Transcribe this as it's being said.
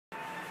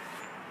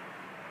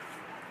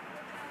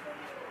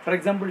For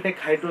example, take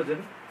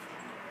hydrogen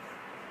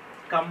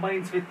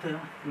combines with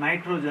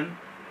nitrogen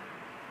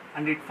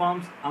and it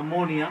forms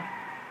ammonia.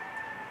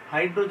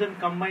 Hydrogen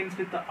combines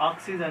with the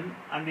oxygen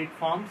and it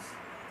forms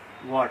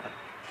water.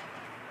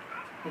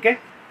 Okay.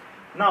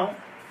 Now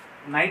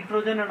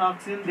nitrogen and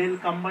oxygen, they will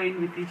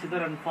combine with each other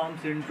and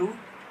forms into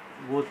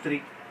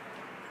O3.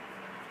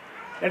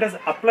 Let us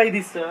apply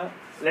this.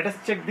 Let us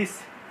check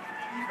this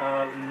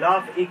law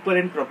of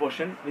equivalent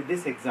proportion with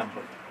this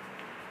example.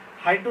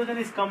 Hydrogen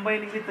is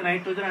combining with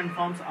nitrogen and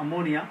forms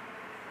ammonia.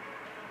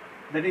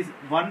 That is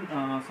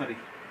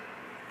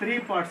 3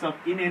 parts of,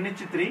 in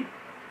NH3,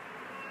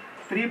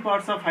 3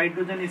 parts of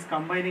hydrogen is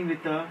combining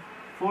with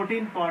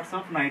 14 parts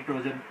of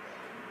nitrogen.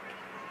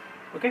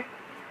 Okay,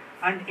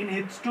 and in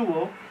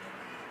H2O,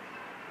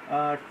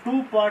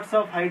 2 parts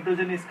of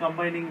hydrogen is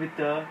combining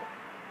with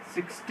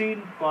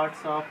 16 parts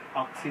of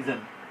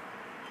oxygen.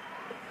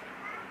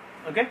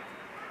 Okay,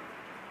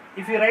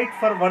 if you write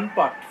for one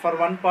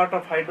part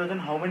of hydrogen,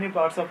 how many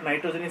parts of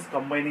nitrogen is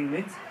combining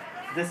means,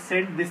 just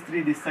send this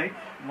 3 this side.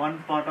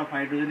 1 part of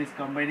hydrogen is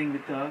combining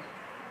with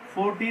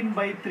 14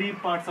 by 3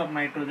 parts of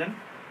nitrogen,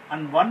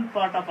 and 1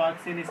 part of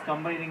oxygen is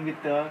combining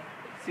with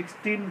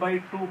 16 by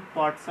 2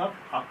 parts of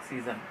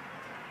oxygen.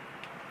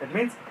 That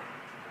means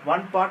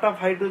 1 part of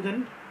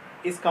hydrogen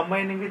is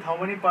combining with how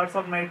many parts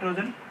of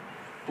nitrogen?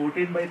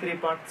 14 by 3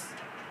 parts.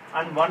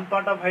 And 1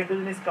 part of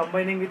hydrogen is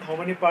combining with how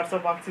many parts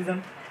of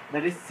oxygen?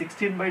 That is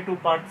 16 by 2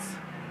 parts.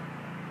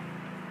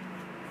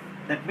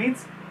 That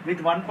means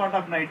with 1 part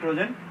of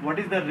nitrogen, what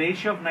is the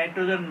ratio of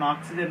nitrogen and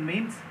oxygen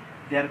means?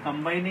 They are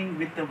combining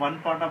with the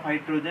 1 part of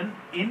hydrogen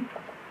in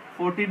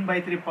 14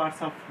 by 3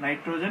 parts of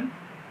nitrogen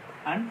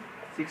and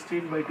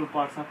 16 by 2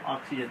 parts of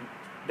oxygen.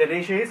 The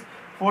ratio is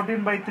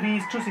 14 by 3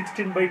 is to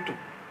 16 by 2.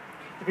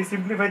 If we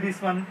simplify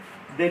this one,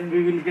 then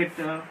we will get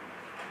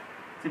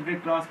simply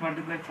cross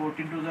multiply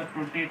 14 to the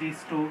 28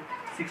 is to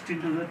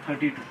 16 to the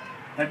 32.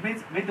 That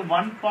means with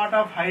 1 part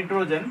of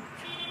hydrogen,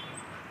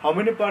 how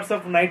many parts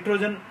of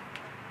nitrogen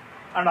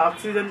and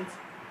oxygen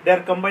they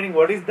are combining?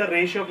 What is the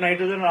ratio of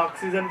nitrogen and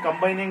oxygen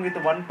combining with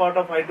 1 part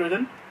of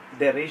hydrogen?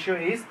 The ratio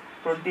is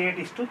 28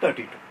 is to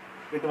 32.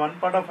 With 1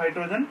 part of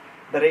hydrogen,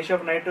 the ratio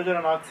of nitrogen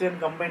and oxygen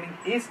combining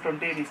is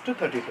 28 is to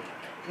 32.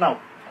 Now,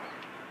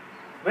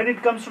 when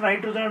it comes to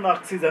nitrogen and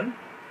oxygen,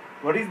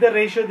 what is the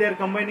ratio they are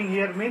combining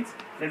here means?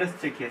 Let us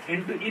check here.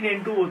 In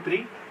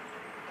N2O3,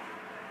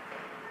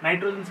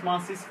 nitrogen's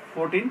mass is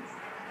 14.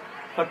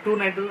 For 2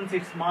 nitrogens,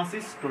 its mass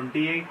is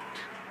 28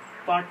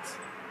 parts.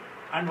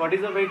 And what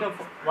is the weight of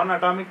one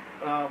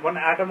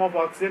atom of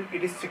oxygen?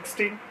 It is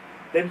 16.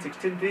 Then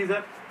 16 3s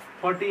are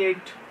 48.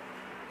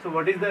 So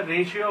what is the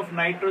ratio of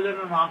nitrogen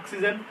and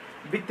oxygen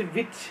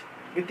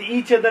with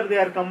each other they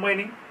are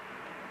combining?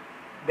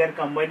 They are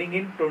combining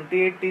in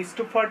 28 is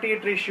to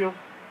 48 ratio.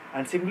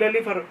 And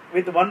similarly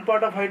with 1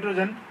 part of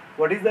hydrogen,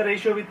 what is the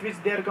ratio with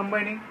which they are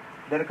combining?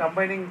 They are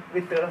combining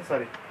with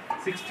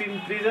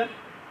 16 3s are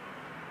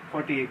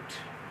 48.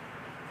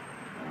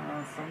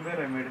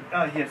 Somewhere I made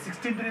it. Here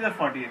 16 3s are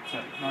 48.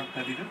 Sorry, not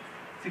 32.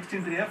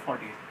 16 3s are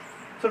 48.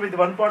 So with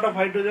 1 part of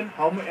hydrogen,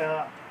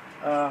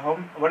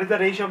 what is the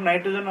ratio of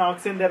nitrogen and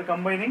oxygen they are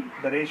combining?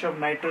 The ratio of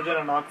nitrogen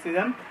and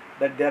oxygen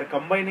that they are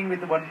combining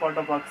with 1 part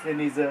of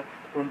oxygen is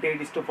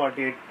 28 is to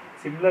 48.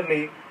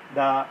 Similarly,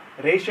 the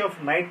ratio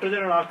of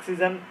nitrogen and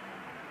oxygen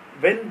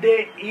when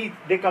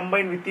they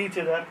combine with each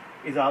other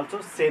is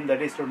also same,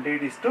 that is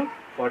 28 is to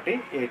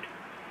 48.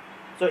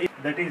 So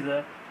that is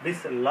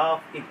this law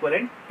of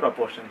equivalent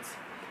proportions.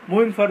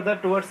 Moving further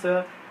towards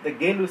the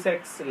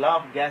Gay-Lussac's law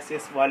of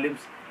gaseous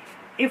volumes.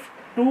 If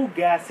 2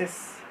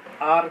 gases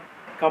are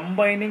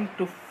combining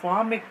to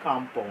form a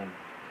compound,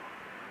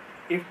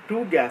 if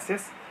 2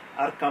 gases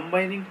are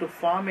combining to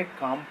form a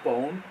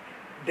compound,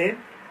 then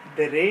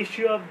the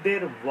ratio of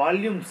their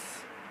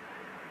volumes,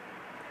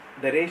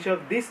 the ratio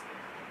of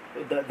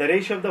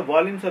the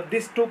volumes of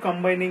these 2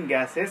 combining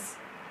gases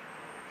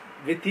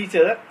with each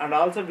other and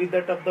also with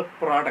that of the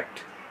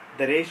product,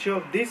 the ratio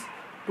of these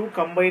 2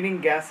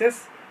 combining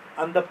gases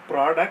and the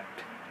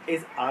product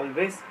is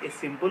always a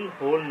simple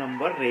whole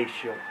number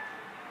ratio.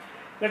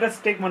 Let us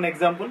take one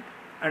example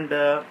and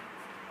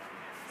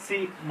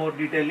see more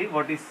detailedly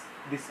what is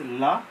this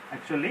law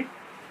actually.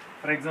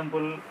 For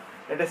example,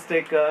 let us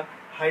take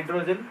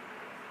hydrogen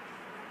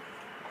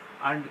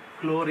and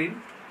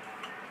chlorine.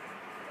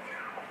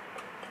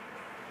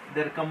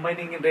 They are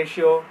combining in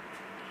ratio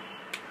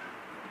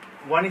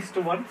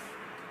 1:1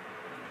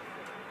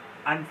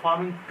 and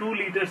forming 2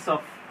 liters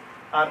of,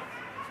 or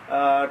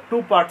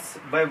 2 parts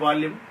by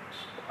volume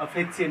of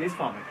HCl is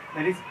formed.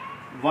 That is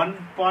 1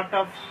 part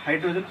of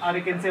hydrogen, or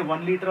you can say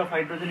 1 liter of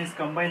hydrogen is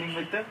combining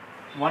with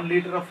 1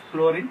 liter of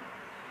chlorine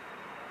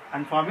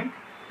and forming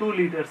 2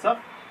 liters of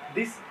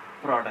this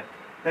product.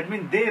 That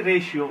means their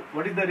ratio,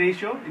 what is the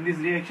ratio in this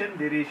reaction?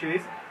 The ratio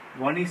is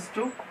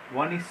 1:2.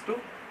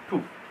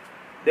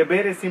 They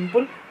bear a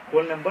simple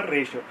whole number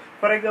ratio.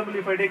 For example,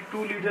 if I take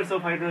 2 liters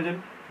of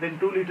hydrogen, then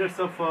 2 liters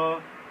of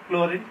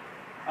chlorine,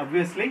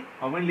 obviously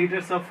how many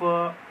liters of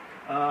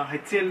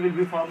HCl will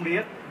be formed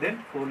here?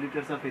 Then 4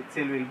 liters of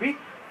HCl will be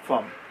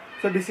formed.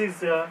 So this is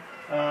the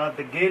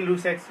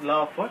Gay-Lussac's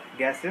law for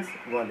gaseous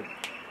volume.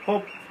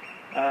 Hope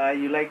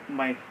you like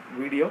my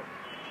video,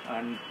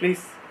 and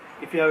please,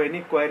 if you have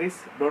any queries,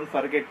 don't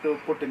forget to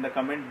put in the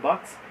comment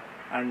box,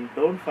 and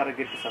don't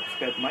forget to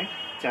subscribe my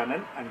channel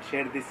and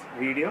share this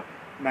video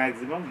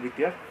maximum with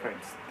your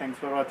friends. Thanks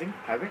for watching.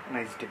 Have a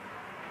nice day.